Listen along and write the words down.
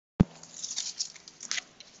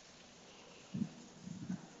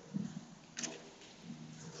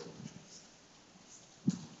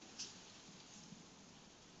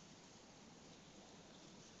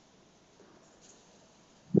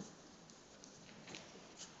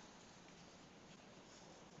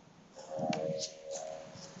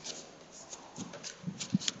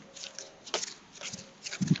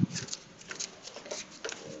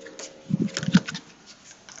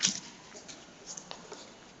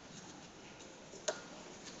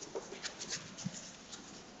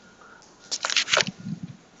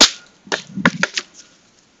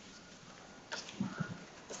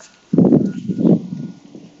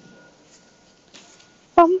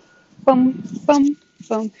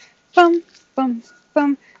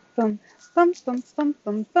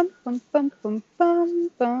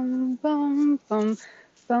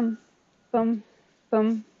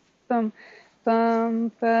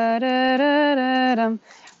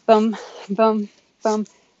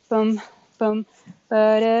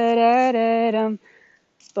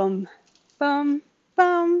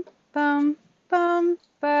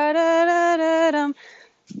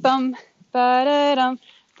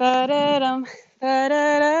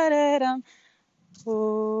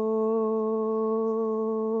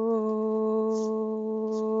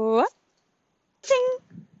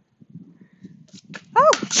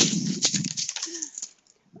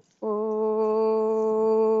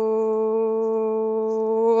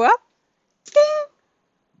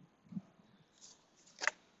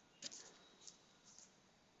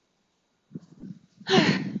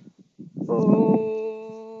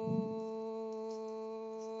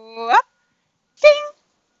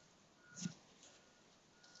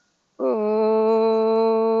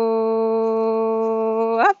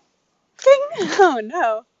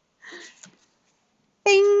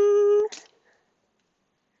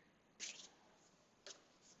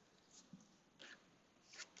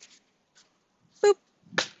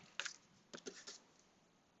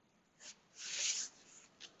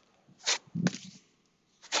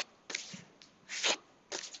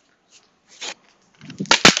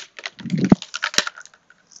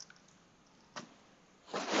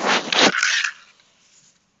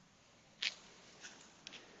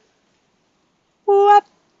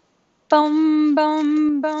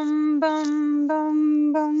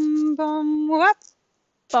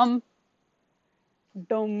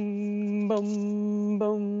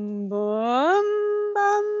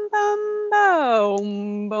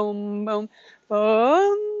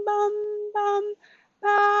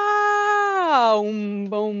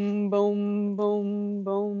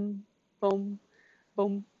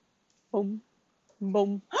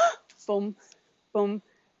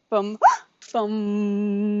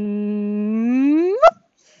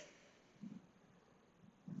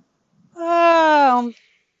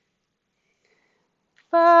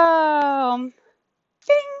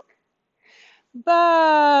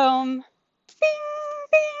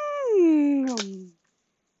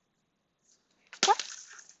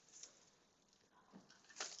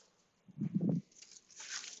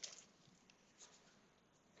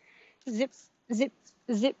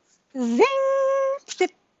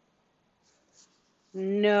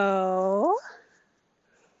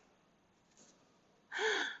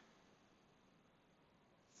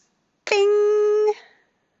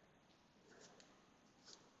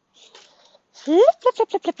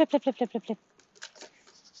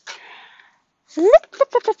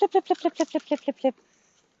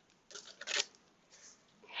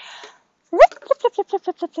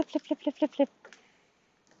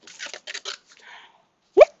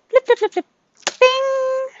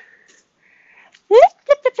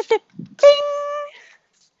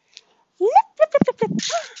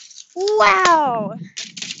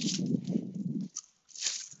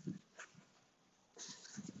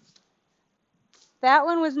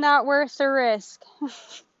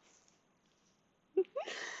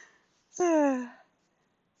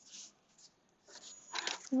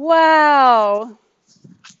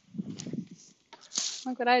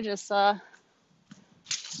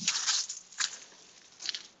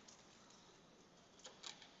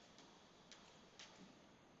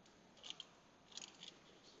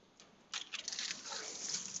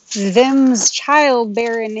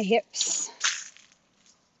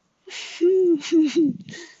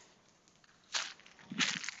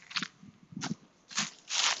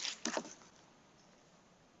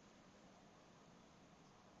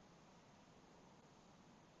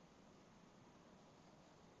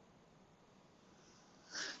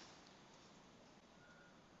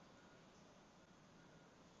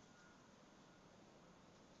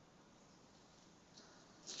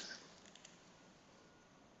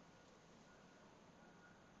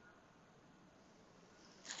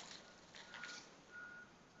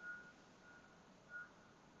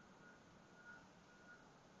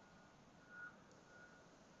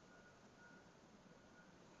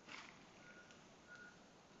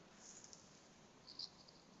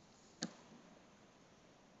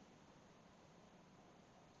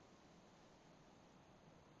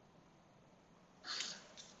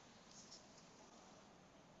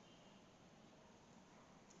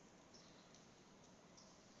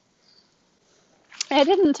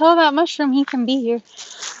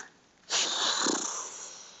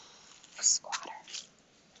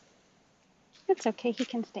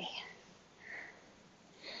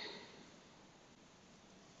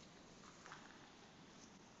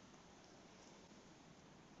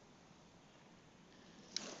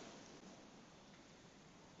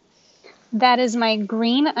That is my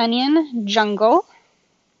green onion jungle.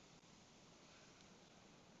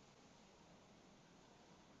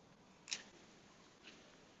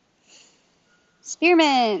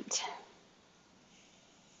 Spearmint.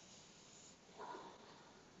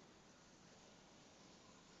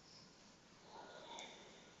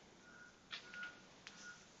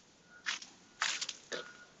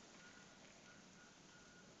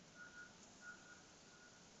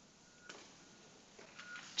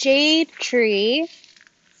 Jade tree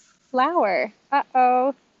flower.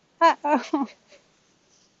 Uh-oh. Uh-oh.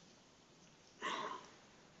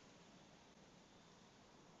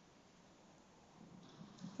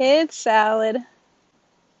 It's salad.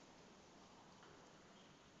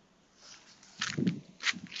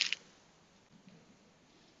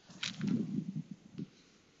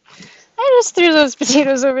 I just threw those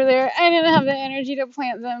potatoes over there. I didn't have the energy to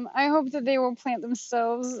plant them. I hope that they will plant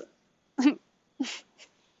themselves.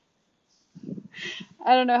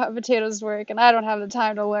 I don't know how potatoes work, and I don't have the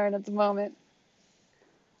time to learn at the moment.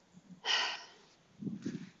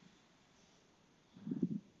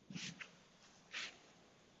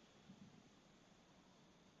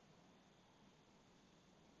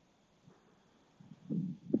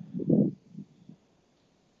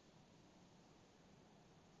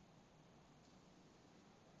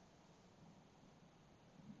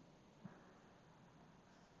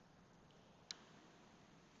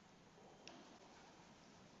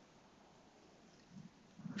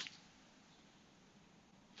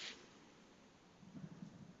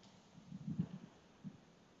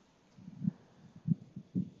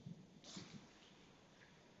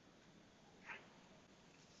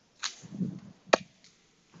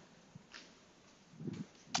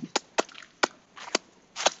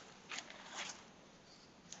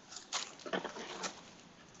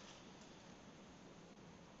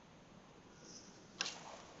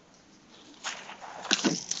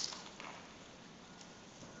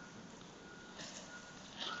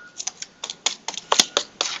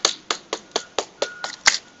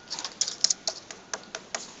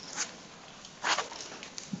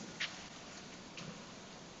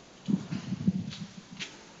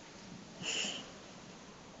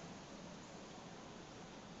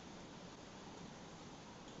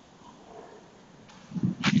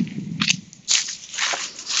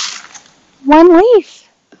 One leaf.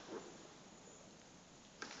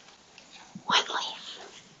 One leaf.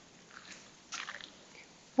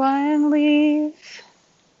 One leaf.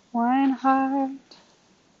 One heart.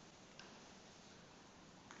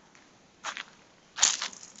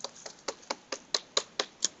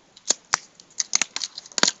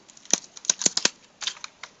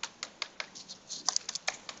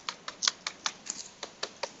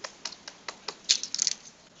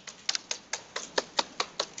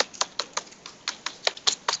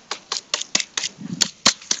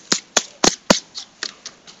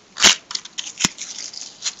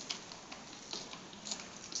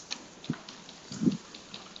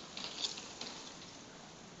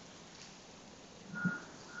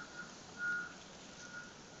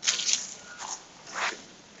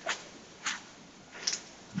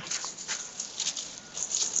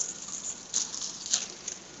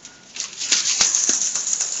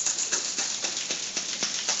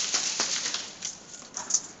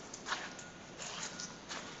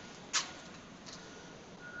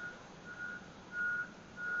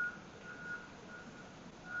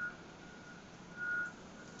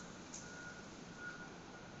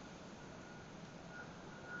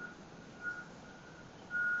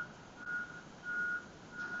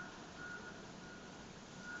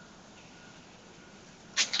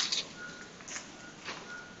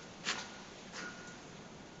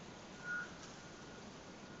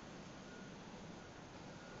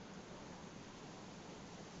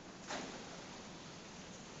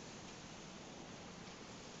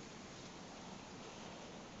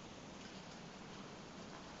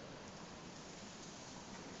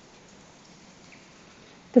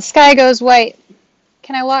 The sky goes white.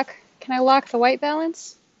 Can I lock the white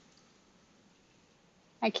balance?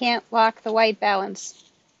 I can't lock the white balance.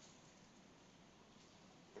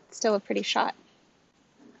 It's still a pretty shot.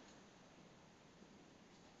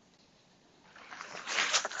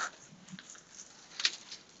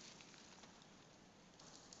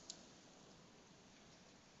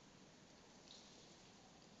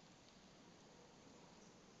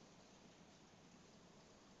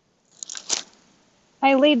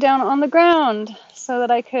 I laid down on the ground so that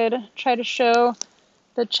I could try to show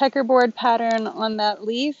the checkerboard pattern on that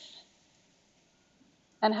leaf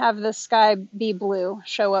and have the sky be blue,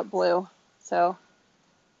 show up blue. So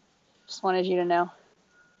just wanted you to know.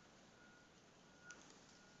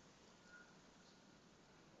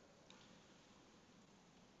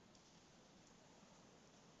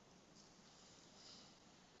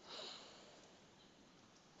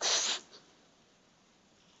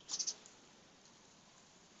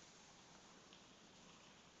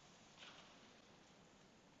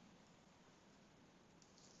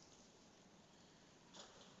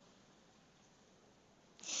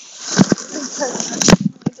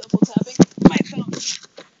 Double tapping my phone.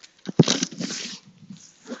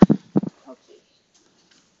 Okay.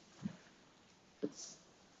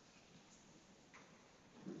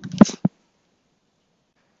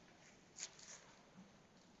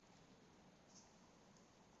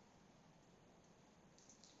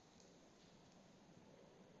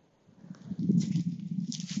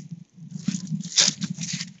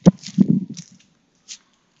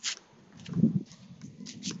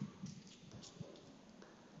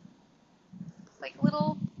 Like a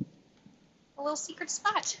little secret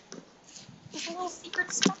spot. There's a little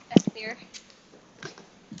secret spot back there.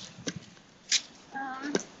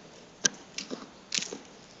 Um,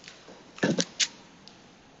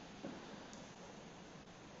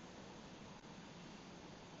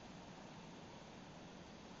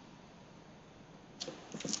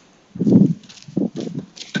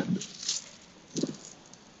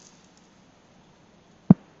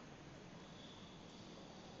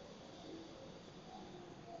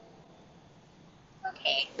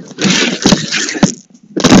 okay.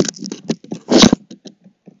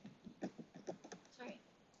 Sorry.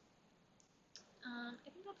 I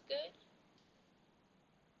think that's good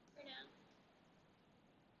for now.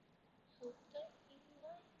 Hope that you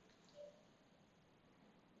like.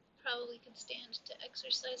 Probably could stand to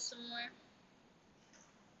exercise some more.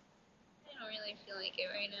 I don't really feel like it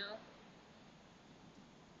right now.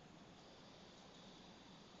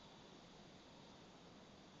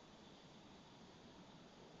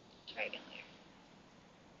 Try again.